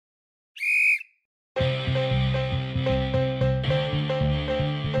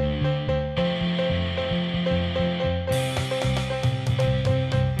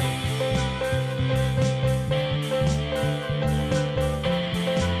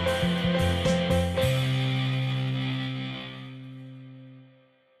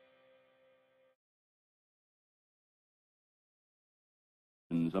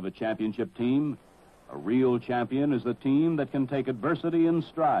Of a championship team, a real champion is a team that can take adversity in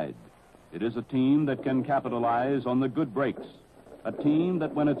stride. It is a team that can capitalize on the good breaks. A team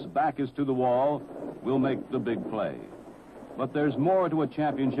that, when its back is to the wall, will make the big play. But there's more to a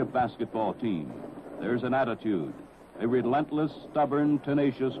championship basketball team. There's an attitude, a relentless, stubborn,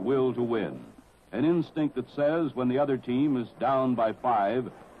 tenacious will to win. An instinct that says when the other team is down by 5,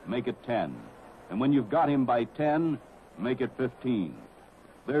 make it 10. And when you've got him by 10, make it 15.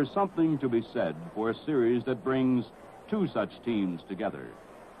 There's something to be said for a series that brings two such teams together.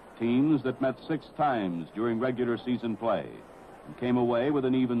 Teams that met 6 times during regular season play and came away with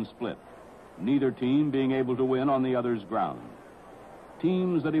an even split, neither team being able to win on the other's ground.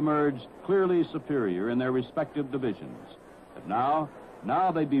 Teams that emerged clearly superior in their respective divisions. But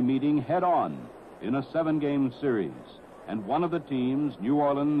now they'd be meeting head-on in a 7-game series, and one of the teams, New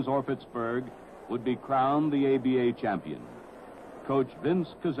Orleans or Pittsburgh, would be crowned the ABA champion. Coach Vince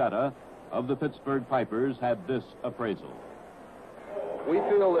Cazzetta of the Pittsburgh Pipers had this appraisal. We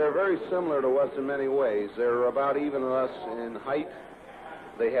feel they're very similar to us in many ways. They're about even with us in height.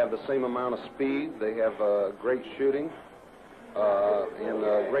 They have the same amount of speed. They have great shooting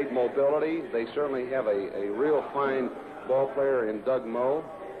and great mobility. They certainly have a real fine ball player in Doug Moe.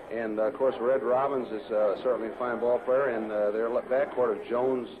 And, of course, Red Robbins is certainly a fine ball player. And their backcourt of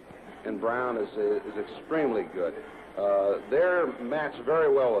Jones and Brown is extremely good. They're matched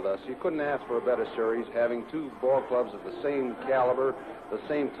very well with us. You couldn't ask for a better series, having 2 ball clubs of the same caliber, the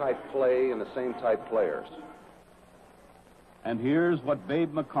same type play, and the same type players. And here's what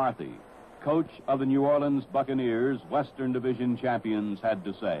Babe McCarthy, coach of the New Orleans Buccaneers, Western Division champions, had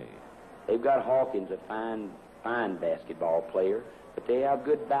to say. They've got Hawkins, a fine basketball player, but they have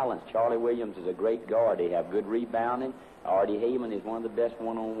good balance. Charlie Williams is a great guard. They have good rebounding. Artie Heyman is one of the best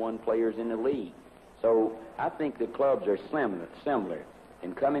one-on-one players in the league. So I think the clubs are similar.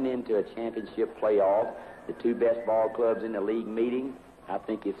 And coming into a championship playoff, the 2 best ball clubs in the league meeting, I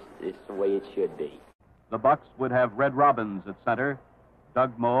think it's the way it should be. The Bucks would have Red Robbins at center,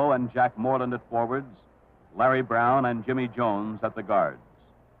 Doug Moe and Jack Moreland at forwards, Larry Brown and Jimmy Jones at the guards.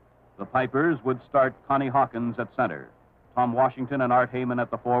 The Pipers would start Connie Hawkins at center, Tom Washington and Art Heyman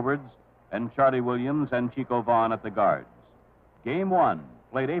at the forwards, and Charlie Williams and Chico Vaughn at the guards. Game 1,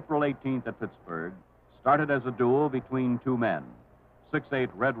 played April 18th at Pittsburgh, started as a duel between 2 men, 6'8"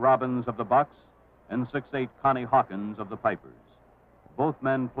 Red Robbins of the Bucks and 6'8" Connie Hawkins of the Pipers. Both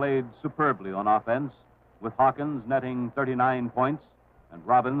men played superbly on offense, with Hawkins netting 39 points and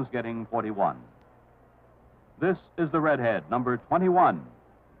Robbins getting 41. This is the redhead, number 21.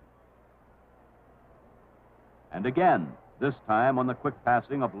 And again, this time on the quick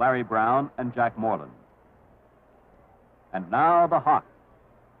passing of Larry Brown and Jack Moreland. And now the Hawk.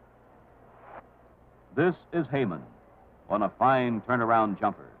 This is Heyman on a fine turnaround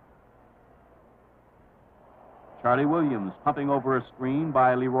jumper. Charlie Williams pumping over a screen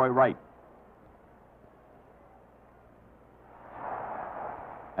by Leroy Wright.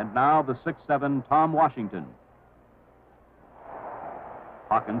 And now the 6'7" Tom Washington.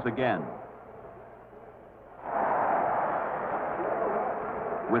 Hawkins again.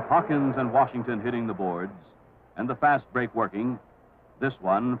 With Hawkins and Washington hitting the boards and the fast break working, this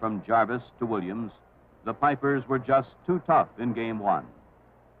one from Jarvis to Williams, the Pipers were just too tough in Game 1.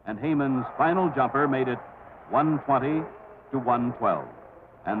 And Heyman's final jumper made it 120 to 112.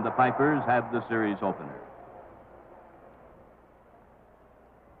 And the Pipers had the series opener.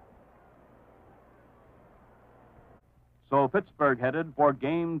 So Pittsburgh headed for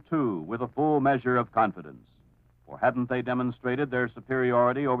Game 2 with a full measure of confidence. For hadn't they demonstrated their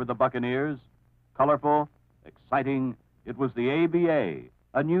superiority over the Buccaneers? Colorful, exciting, it was the ABA,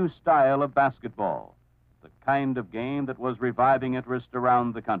 a new style of basketball. The kind of game that was reviving interest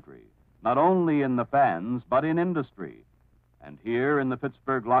around the country, not only in the fans, but in industry. And here in the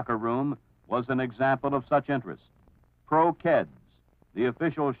Pittsburgh locker room was an example of such interest. Pro Keds, the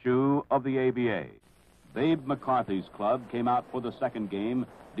official shoe of the ABA. Babe McCarthy's club came out for the second game,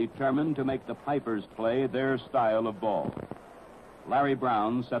 determined to make the Pipers play their style of ball. Larry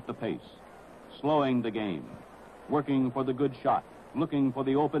Brown set the pace, slowing the game, working for the good shot, looking for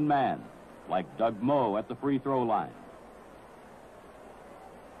the open man, like Doug Moe at the free throw line.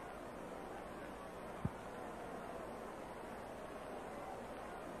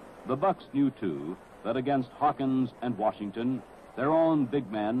 The Bucks knew, too, that against Hawkins and Washington, their own big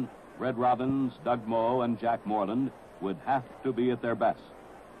men, Red Robbins, Doug Moe, and Jack Moreland, would have to be at their best.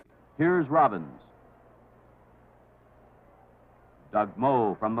 Here's Robbins. Doug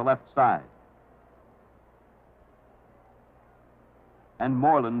Moe from the left side. And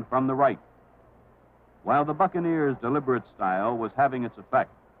Moreland from the right. While the Buccaneers' deliberate style was having its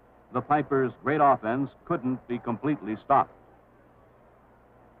effect, the Pipers' great offense couldn't be completely stopped.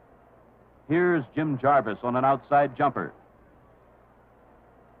 Here's Jim Jarvis on an outside jumper.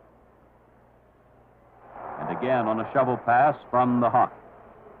 And again on a shovel pass from the Hawk.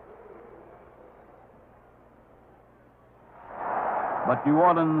 But New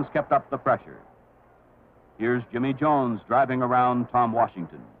Orleans kept up the pressure. Here's Jimmy Jones driving around Tom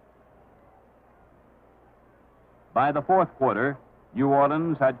Washington. By the fourth quarter, New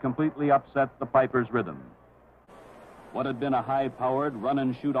Orleans had completely upset the Pipers' rhythm. What had been a high-powered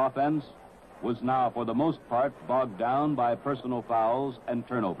run-and-shoot offense was now, for the most part, bogged down by personal fouls and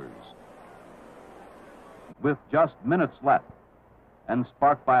turnovers. With just minutes left, and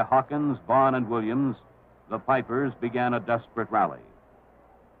sparked by Hawkins, Vaughn, and Williams, the Pipers began a desperate rally.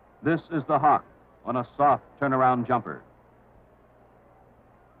 This is the Hawk on a soft turnaround jumper.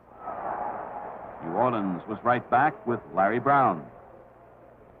 New Orleans was right back with Larry Brown.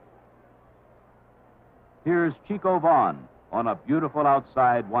 Here's Chico Vaughn on a beautiful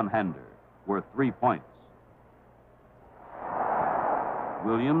outside one-hander, worth 3 points.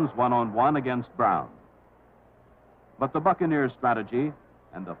 Williams one-on-one against Brown. But the Buccaneers' strategy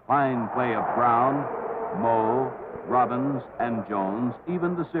and the fine play of Brown, Moe, Robbins, and Jones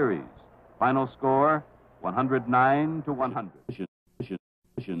evened the series. Final score, 109-100.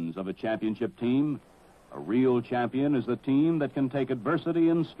 Of a championship team, a real champion is the team that can take adversity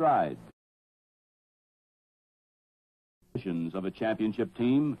in stride. Of a championship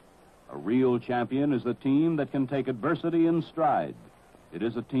team, a real champion is the team that can take adversity in stride. It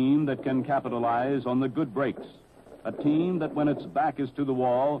is a team that can capitalize on the good breaks. A team that, when its back is to the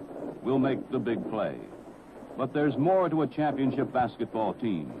wall, will make the big play. But there's more to a championship basketball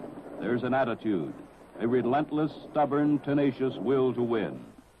team. There's an attitude, a relentless, stubborn, tenacious will to win.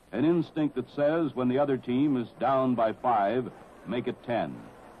 An instinct that says when the other team is down by 5, make it 10.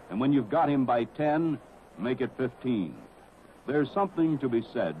 And when you've got him by 10, make it 15. There's something to be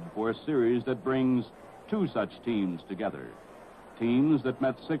said for a series that brings two such teams together. Teams that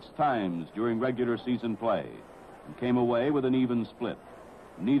met 6 times during regular season play and came away with an even split,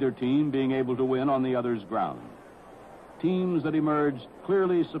 neither team being able to win on the other's ground. Teams that emerged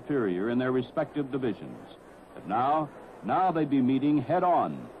clearly superior in their respective divisions. But now they'd be meeting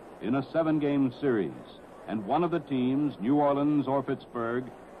head-on in a 7-game series, and one of the teams, New Orleans or Pittsburgh,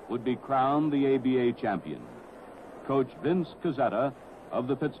 would be crowned the ABA champion. Coach Vince Cazzetta of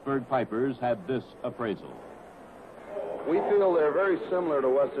the Pittsburgh Pipers had this appraisal. We feel they're very similar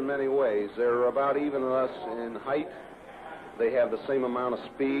to us in many ways. They're about even with us in height. They have the same amount of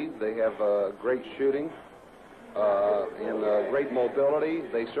speed. They have great shooting and great mobility.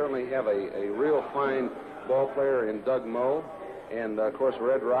 They certainly have a real fine ball player in Doug Moe. And, of course,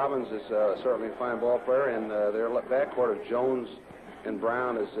 Red Robbins is certainly a fine ball player. And their backcourt of Jones and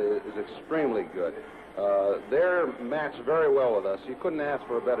Brown is extremely good. They're matched very well with us. You couldn't ask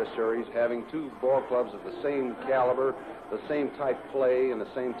for a better series, having 2 ball clubs of the same caliber, the same type play, and the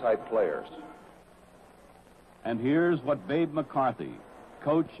same type players. And here's what Babe McCarthy,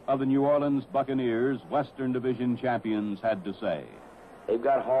 coach of the New Orleans Buccaneers, Western Division champions, had to say. They've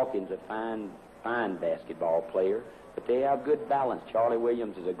got Hawkins, a fine basketball player, but they have good balance. Charlie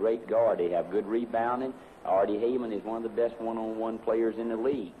Williams is a great guard. They have good rebounding. Artie Heyman is one of the best one-on-one players in the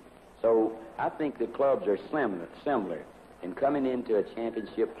league. So I think the clubs are similar. And coming into a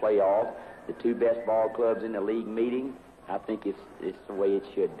championship playoff, the 2 best ball clubs in the league meeting, I think it's the way it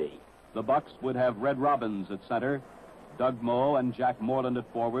should be. The Bucks would have Red Robbins at center, Doug Moe and Jack Moreland at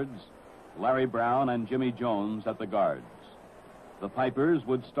forwards, Larry Brown and Jimmy Jones at the guards. The Pipers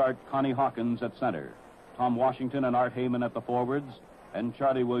would start Connie Hawkins at center, Tom Washington and Art Heyman at the forwards, and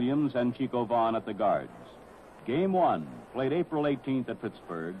Charlie Williams and Chico Vaughn at the guards. Game 1, played April 18th at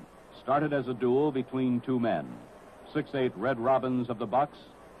Pittsburgh, started as a duel between 2 men, 6'8" Red Robbins of the Bucks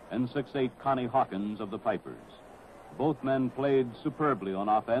and 6'8" Connie Hawkins of the Pipers. Both men played superbly on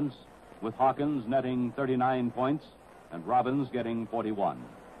offense, with Hawkins netting 39 points and Robbins getting 41.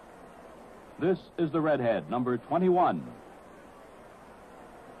 This is the redhead, number 21.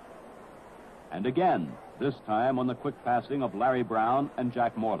 And again, this time on the quick passing of Larry Brown and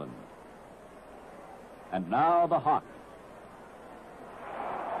Jack Moreland. And now the Hawk.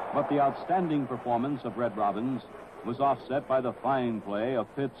 But the outstanding performance of Red Robbins was offset by the fine play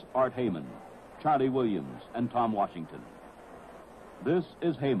of Pitt's Art Heyman, Charlie Williams, and Tom Washington. This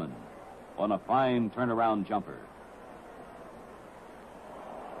is Heyman on a fine turnaround jumper.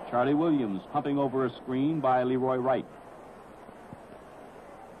 Charlie Williams pumping over a screen by Leroy Wright.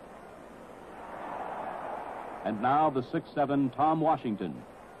 And now the 6'7" Tom Washington.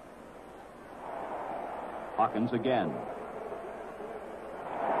 Hawkins again.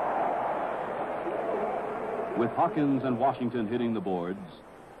 With Hawkins and Washington hitting the boards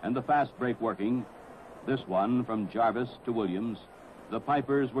and the fast break working, this one from Jarvis to Williams, the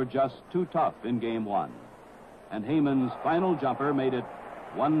Pipers were just too tough in game one. And Heyman's final jumper made it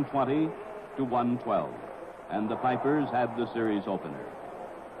 120 to 112. And the Pipers had the series opener.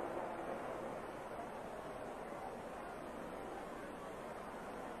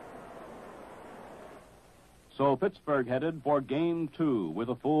 So Pittsburgh headed for game two with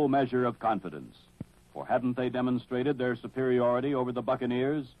a full measure of confidence. For hadn't they demonstrated their superiority over the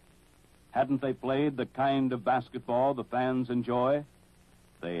Buccaneers? Hadn't they played the kind of basketball the fans enjoy?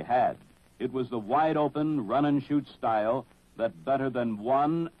 They had. It was the wide-open run-and-shoot style that better than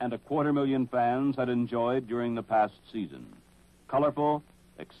 1.25 million fans had enjoyed during the past season. Colorful,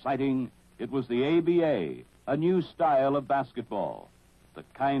 exciting, it was the ABA, a new style of basketball, the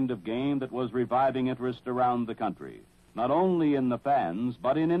kind of game that was reviving interest around the country, not only in the fans,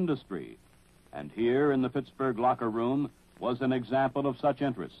 but in industry. And here in the Pittsburgh locker room was an example of such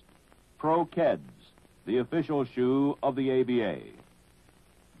interest. Pro Keds, the official shoe of the ABA.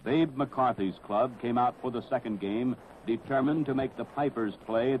 Babe McCarthy's club came out for the second game, determined to make the Pipers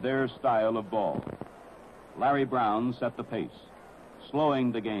play their style of ball. Larry Brown set the pace,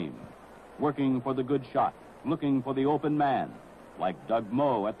 slowing the game, working for the good shot, looking for the open man, like Doug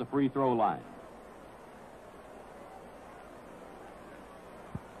Moe at the free throw line.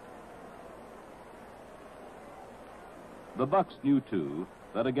 The Bucks knew, too,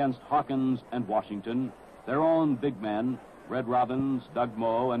 that against Hawkins and Washington, their own big men, Red Robbins, Doug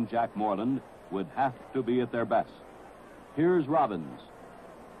Moe, and Jack Moreland, would have to be at their best. Here's Robbins.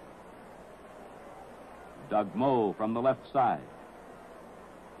 Doug Moe from the left side.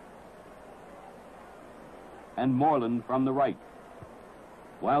 And Moreland from the right.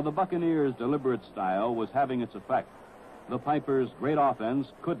 While the Buccaneers' deliberate style was having its effect, the Pipers' great offense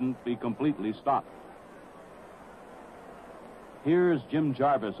couldn't be completely stopped. Here's Jim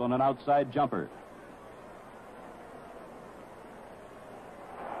Jarvis on an outside jumper.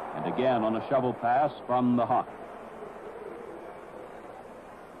 And again on a shovel pass from the Hawk.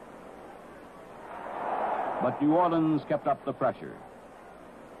 But New Orleans kept up the pressure.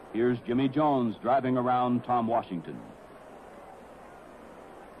 Here's Jimmy Jones driving around Tom Washington.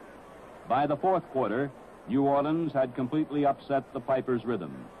 By the fourth quarter, New Orleans had completely upset the Pipers'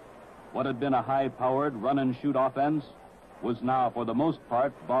 rhythm. What had been a high-powered run-and-shoot offense was now, for the most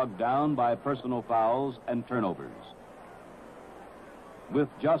part, bogged down by personal fouls and turnovers. With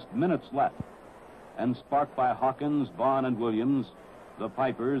just minutes left, and sparked by Hawkins, Vaughn, and Williams, the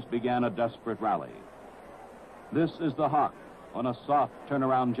Pipers began a desperate rally. This is the Hawk on a soft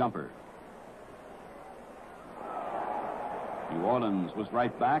turnaround jumper. New Orleans was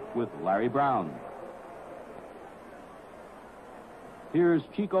right back with Larry Brown. Here's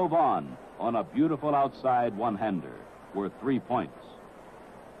Chico Vaughn on a beautiful outside one-hander, worth 3 points.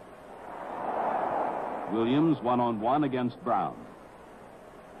 Williams one-on-one against Brown.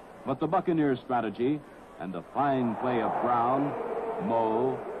 But the Buccaneers' strategy and the fine play of Brown,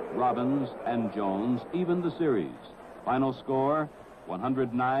 Moe, Robbins, and Jones evened the series. Final score,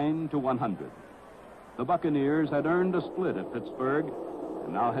 109 to 100. The Buccaneers had earned a split at Pittsburgh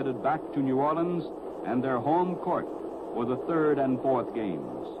and now headed back to New Orleans and their home court for the third and fourth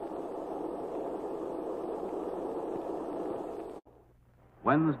games.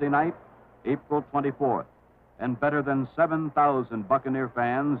 Wednesday night, April 24th, and better than 7,000 Buccaneer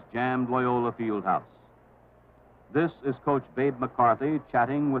fans jammed Loyola Fieldhouse. This is Coach Babe McCarthy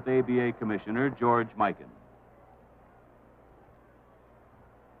chatting with ABA Commissioner George Mikan.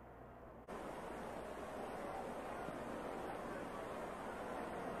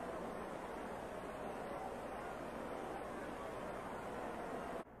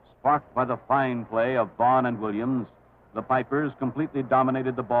 Sparked by the fine play of Vaughn and Williams, the Pipers completely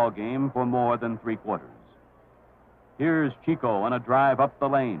dominated the ball game for more than 3 quarters. Here's Chico on a drive up the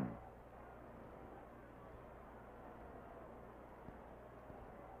lane.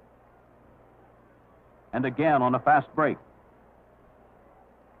 And again on a fast break.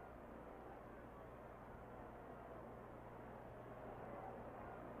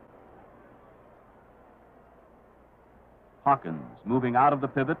 Hawkins moving out of the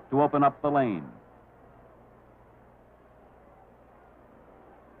pivot to open up the lane.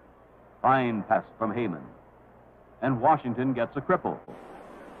 Fine pass from Heyman. And Washington gets a cripple.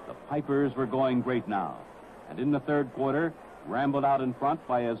 The Pipers were going great now, and in the third quarter, rambled out in front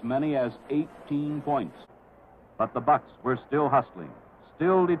by as many as 18 points. But the Bucks were still hustling,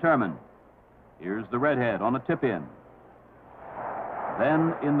 still determined. Here's the redhead on a tip-in.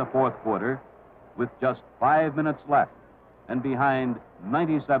 Then, in the fourth quarter, with just 5 minutes left, and behind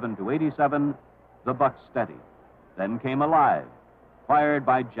 97-87, the Bucs steadied. Then came Alive, fired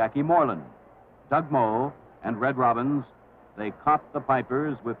by Jackie Moreland. Doug Moe and Red Robbins, they caught the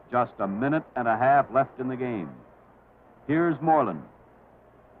Pipers with just a minute and a half left in the game. Here's Moreland.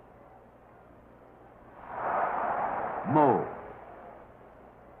 Moe.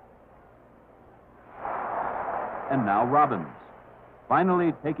 And now Robbins.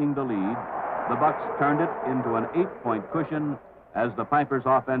 Finally taking the lead, the Bucs turned it into an 8-point cushion as the Pipers'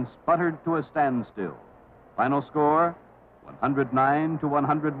 offense sputtered to a standstill. Final score,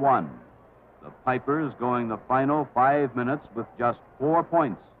 109-101. The Pipers going the final 5 minutes with just 4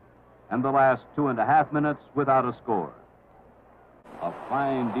 points, and the last 2.5 minutes without a score. A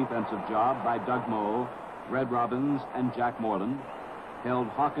fine defensive job by Doug Moe, Red Robbins, and Jack Moreland held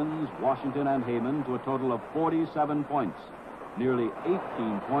Hawkins, Washington, and Heyman to a total of 47 points, nearly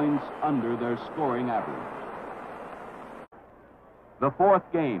 18 points under their scoring average. The fourth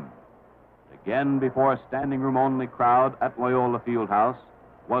game, again before a standing-room-only crowd at Loyola Fieldhouse,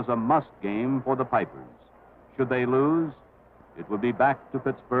 was a must game for the Pipers. Should they lose, it would be back to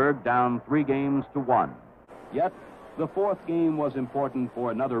Pittsburgh down 3-1. Yet, the fourth game was important for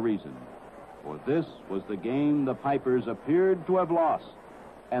another reason. For this was the game the Pipers appeared to have lost,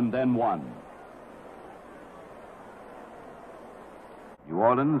 and then won. New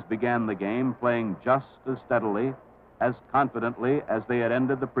Orleans began the game playing just as steadily, as confidently as they had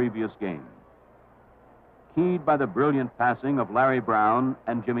ended the previous game. Keyed by the brilliant passing of Larry Brown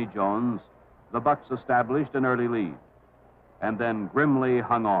and Jimmy Jones, the Bucs established an early lead, and then grimly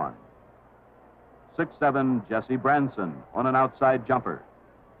hung on. 6'7" Jesse Branson on an outside jumper.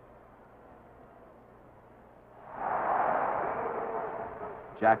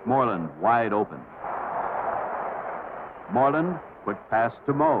 Jack Moreland wide open. Moreland, quick pass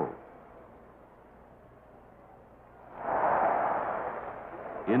to Moe.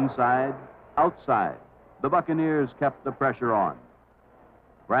 Inside, outside. The Buccaneers kept the pressure on.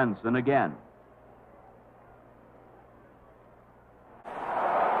 Branson again.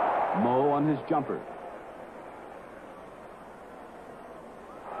 Moe on his jumper.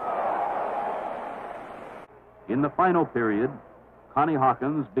 In the final period, Connie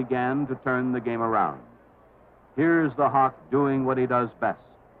Hawkins began to turn the game around. Here's the Hawk doing what he does best.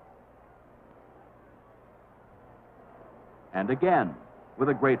 And again, with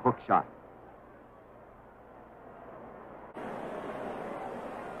a great hook shot.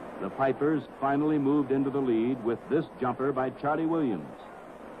 The Pipers finally moved into the lead with this jumper by Charlie Williams.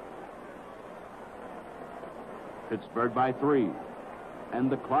 Pittsburgh by 3,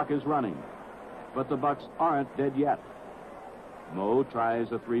 and the clock is running. But the Bucs aren't dead yet. Moe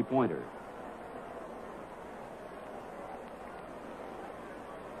tries a three-pointer.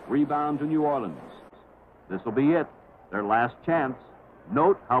 Rebound to New Orleans. This'll be it, their last chance.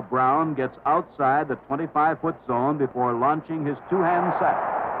 Note how Brown gets outside the 25-foot zone before launching his two-hand set.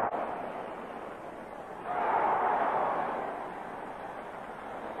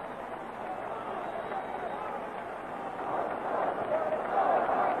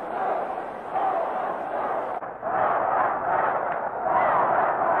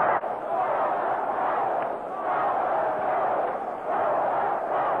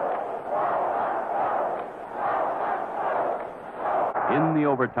 In the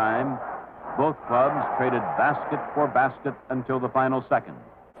overtime, both clubs traded basket for basket until the final second.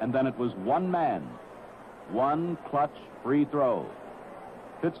 And then it was one man, one clutch free throw.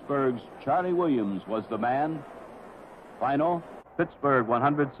 Pittsburgh's Charlie Williams was the man. Final, Pittsburgh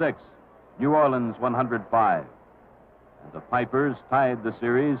 106, New Orleans 105. And the Pipers tied the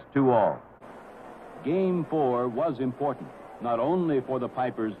series 2-2. Game 4 was important, not only for the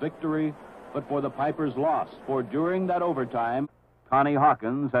Pipers' victory, but for the Pipers' loss. For during that overtime, Connie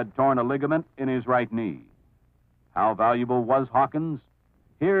Hawkins had torn a ligament in his right knee. How valuable was Hawkins?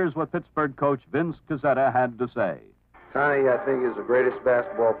 Here's what Pittsburgh coach Vince Cazzetta had to say. Connie, I think, is the greatest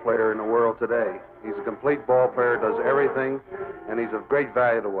basketball player in the world today. He's a complete ball player, does everything, and he's of great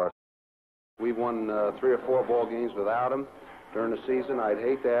value to us. We've won 3 or 4 ball games without him during the season. I'd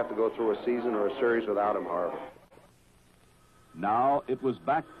hate to have to go through a season or a series without him, however. Now it was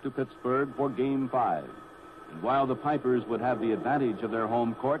back to Pittsburgh for Game 5. And while the Pipers would have the advantage of their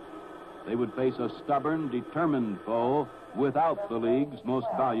home court, they would face a stubborn, determined foe without the league's most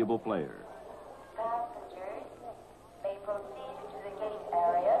valuable player. Passengers may proceed to the gate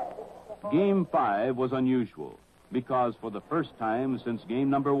area. Game 5 was unusual because for the first time since game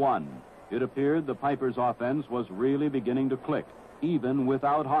number 1, it appeared the Pipers' offense was really beginning to click, even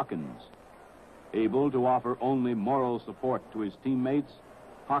without Hawkins. Able to offer only moral support to his teammates,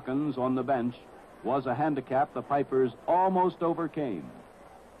 Hawkins on the bench was a handicap the Pipers almost overcame.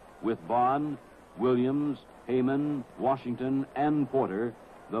 With Vaughn, Williams, Heyman, Washington, and Porter,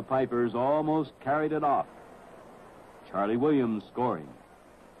 the Pipers almost carried it off. Charlie Williams scoring.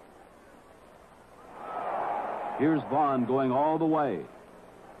 Here's Vaughn going all the way.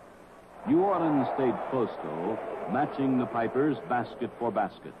 New Orleans stayed close, though, matching the Pipers basket for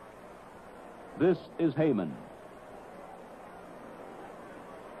basket. This is Heyman.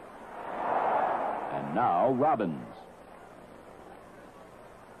 And now Robbins.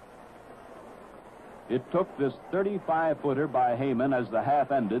 It took this 35-footer by Heyman as the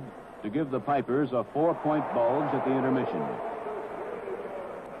half ended to give the Pipers a 4-point bulge at the intermission.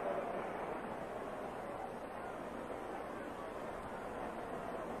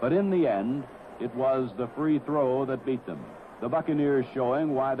 But in the end, it was the free throw that beat them. The Buccaneers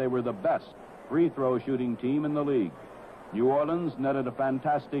showing why they were the best free throw shooting team in the league. New Orleans netted a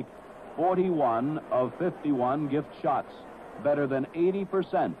fantastic 41 of 51 gift shots, better than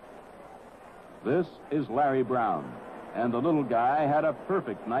 80%. This is Larry Brown, and the little guy had a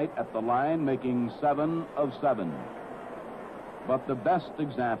perfect night at the line, making 7 of 7. But the best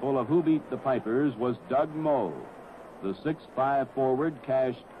example of who beat the Pipers was Doug Moe. The 6'5" forward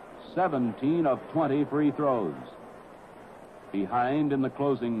cashed 17 of 20 free throws. Behind in the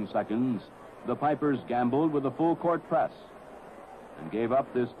closing seconds, the Pipers gambled with a full court press and gave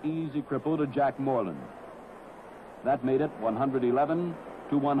up this easy cripple to Jack Moreland. That made it 111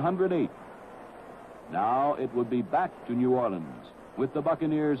 to 108. Now it would be back to New Orleans, with the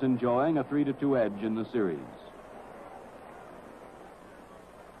Buccaneers enjoying a 3-2 edge in the series.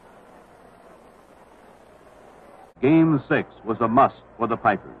 Game 6 was a must for the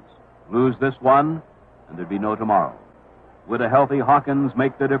Pipers. Lose this one, and there'd be no tomorrow. Would a healthy Hawkins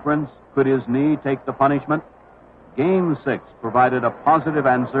make the difference? Could his knee take the punishment? Game 6 provided a positive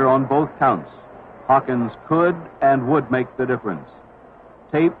answer on both counts. Hawkins could and would make the difference.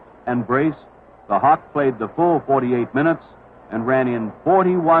 Taped and braced, the Hawk played the full 48 minutes and ran in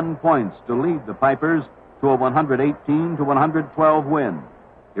 41 points to lead the Pipers to a 118 to 112 win.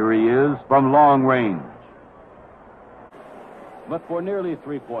 Here he is from long range. But for nearly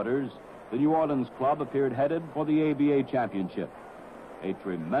 3 quarters, the New Orleans club appeared headed for the ABA championship. A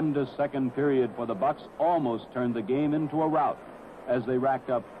tremendous second period for the Bucs almost turned the game into a rout as they racked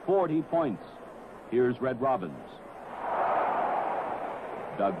up 40 points. Here's Red Robbins.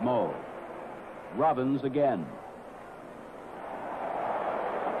 Doug Moe. Robbins again.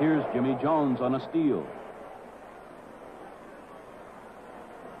 Here's Jimmy Jones on a steal.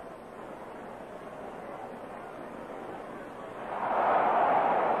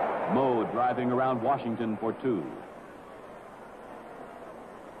 Moe driving around Washington for 2.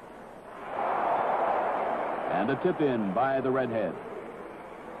 And a tip-in by the Redhead.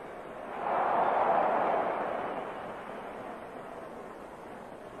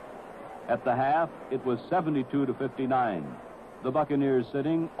 At the half, it was 72 to 59. The Buccaneers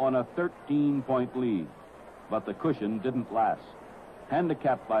sitting on a 13-point lead. But the cushion didn't last.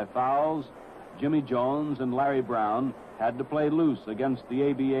 Handicapped by fouls, Jimmy Jones and Larry Brown had to play loose against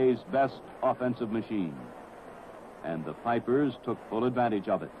the ABA's best offensive machine. And the Pipers took full advantage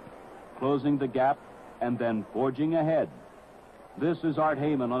of it, closing the gap and then forging ahead. This is Art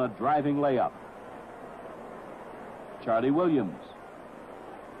Heyman on a driving layup. Charlie Williams.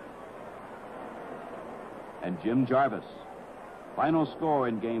 And Jim Jarvis. Final score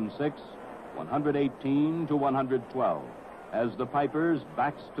in Game 6, 118 to 112, as the Pipers,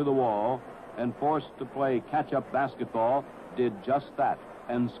 backs to the wall and forced to play catch-up basketball, did just that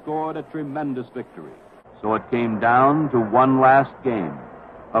and scored a tremendous victory. So it came down to one last game,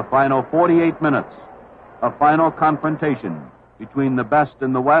 a final 48 minutes, a final confrontation between the best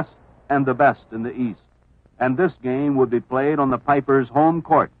in the West and the best in the East. And this game would be played on the Pipers' home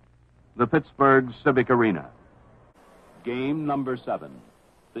court, the Pittsburgh Civic Arena. Game number 7,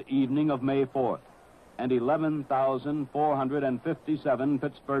 the evening of May 4th, and 11,457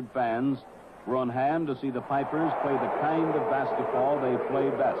 Pittsburgh fans were on hand to see the Pipers play the kind of basketball they play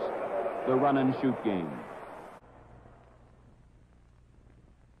best, the run-and-shoot game.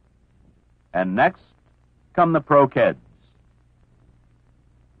 And next come the Pro Kids.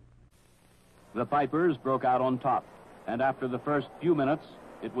 The Pipers broke out on top, and after the first few minutes,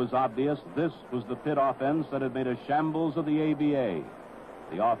 it was obvious this was the Pitt offense that had made a shambles of the ABA,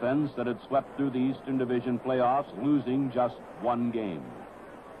 the offense that had swept through the Eastern Division playoffs, losing just one game.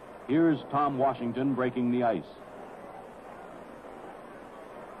 Here's Tom Washington breaking the ice.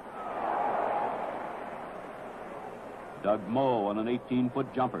 Doug Moe on an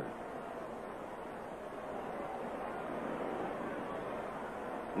 18-foot jumper.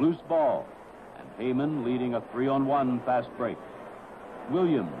 Loose ball, and Heyman leading a 3-on-1 fast break.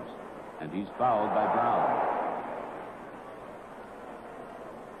 Williams, and he's fouled by Brown.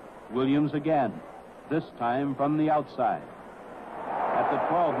 Williams again, this time from the outside. At the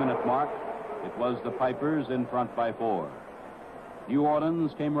 12-minute mark, it was the Pipers in front by 4. New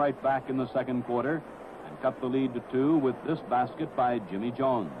Orleans came right back in the second quarter and cut the lead to 2 with this basket by Jimmy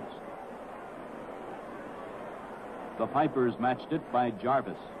Jones. The Pipers matched it by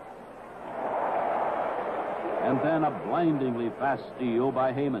Jarvis. And then a blindingly fast steal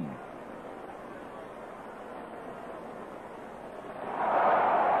by Heyman.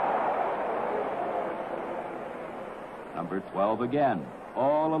 Number 12 again,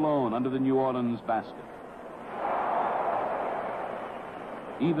 all alone under the New Orleans basket.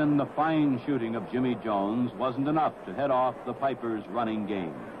 Even the fine shooting of Jimmy Jones wasn't enough to head off the Pipers' running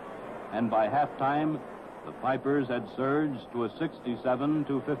game. And by halftime, the Pipers had surged to a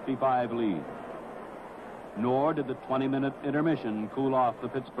 67-55 lead. Nor did the 20-minute intermission cool off the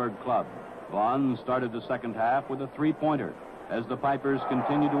Pittsburgh club. Vaughn started the second half with a 3-pointer as the Pipers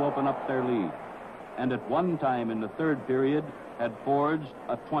continued to open up their lead, and at one time in the third period had forged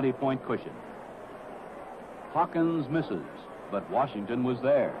a 20-point cushion. Hawkins misses, but Washington was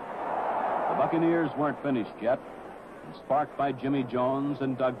there. The Buccaneers weren't finished yet, and sparked by Jimmy Jones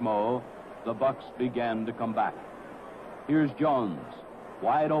and Doug Moe, the Bucks began to come back. Here's Jones,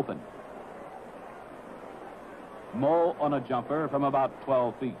 wide open. Moe on a jumper from about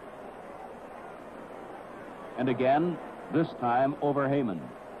 12 feet. And again, this time over Heyman.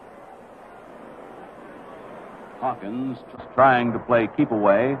 Hawkins trying to play keep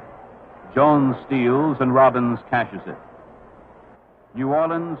away. Jones steals and Robbins cashes it. New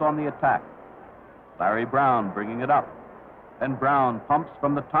Orleans on the attack. Larry Brown bringing it up. And Brown pumps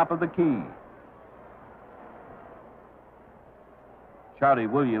from the top of the key. Charlie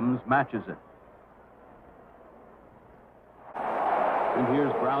Williams matches it. And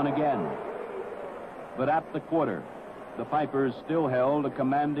here's Brown again. But at the quarter, the Pipers still held a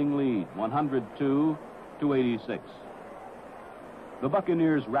commanding lead, 102-86. The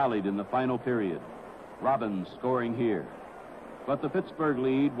Buccaneers rallied in the final period, Robbins scoring here. But the Pittsburgh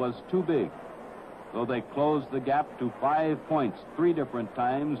lead was too big. Though they closed the gap to 5 points 3 different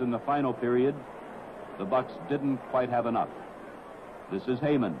times in the final period, the Bucks didn't quite have enough. This is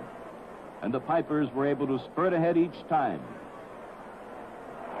Heyman, and the Pipers were able to spurt ahead each time.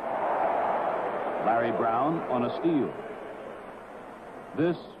 Larry Brown on a steal.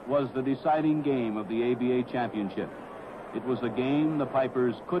 This was the deciding game of the ABA championship. It was a game the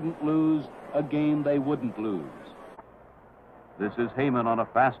Pipers couldn't lose, a game they wouldn't lose. This is Heyman on a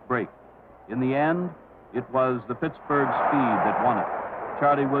fast break. In the end, it was the Pittsburgh speed that won it.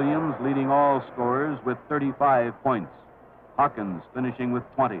 Charlie Williams leading all scorers with 35 points. Hawkins finishing with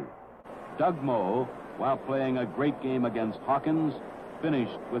 20. Doug Moe, while playing a great game against Hawkins,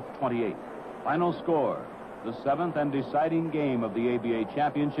 finished with 28. Final score, the 7th and deciding game of the ABA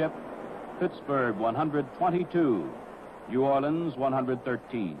championship, Pittsburgh 122, New Orleans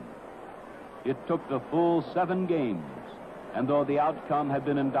 113. It took the full 7 games, and though the outcome had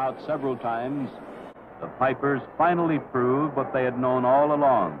been in doubt several times, the Pipers finally proved what they had known all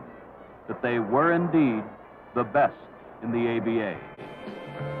along, that they were indeed the best in the ABA.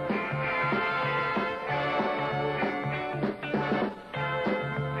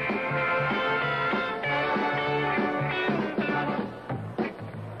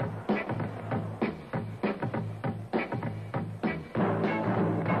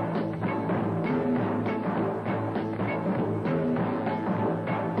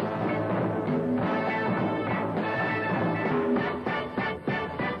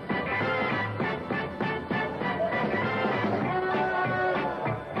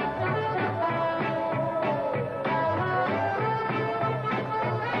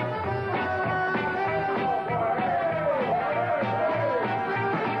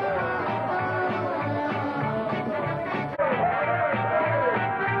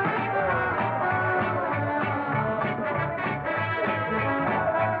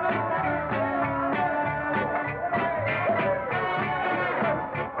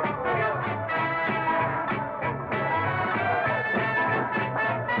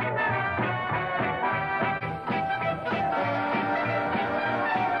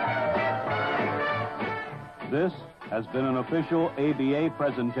 This has been an official ABA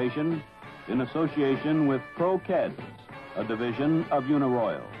presentation in association with Pro-Keds, a division of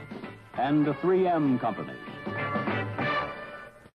Uniroyal, and the 3M Company.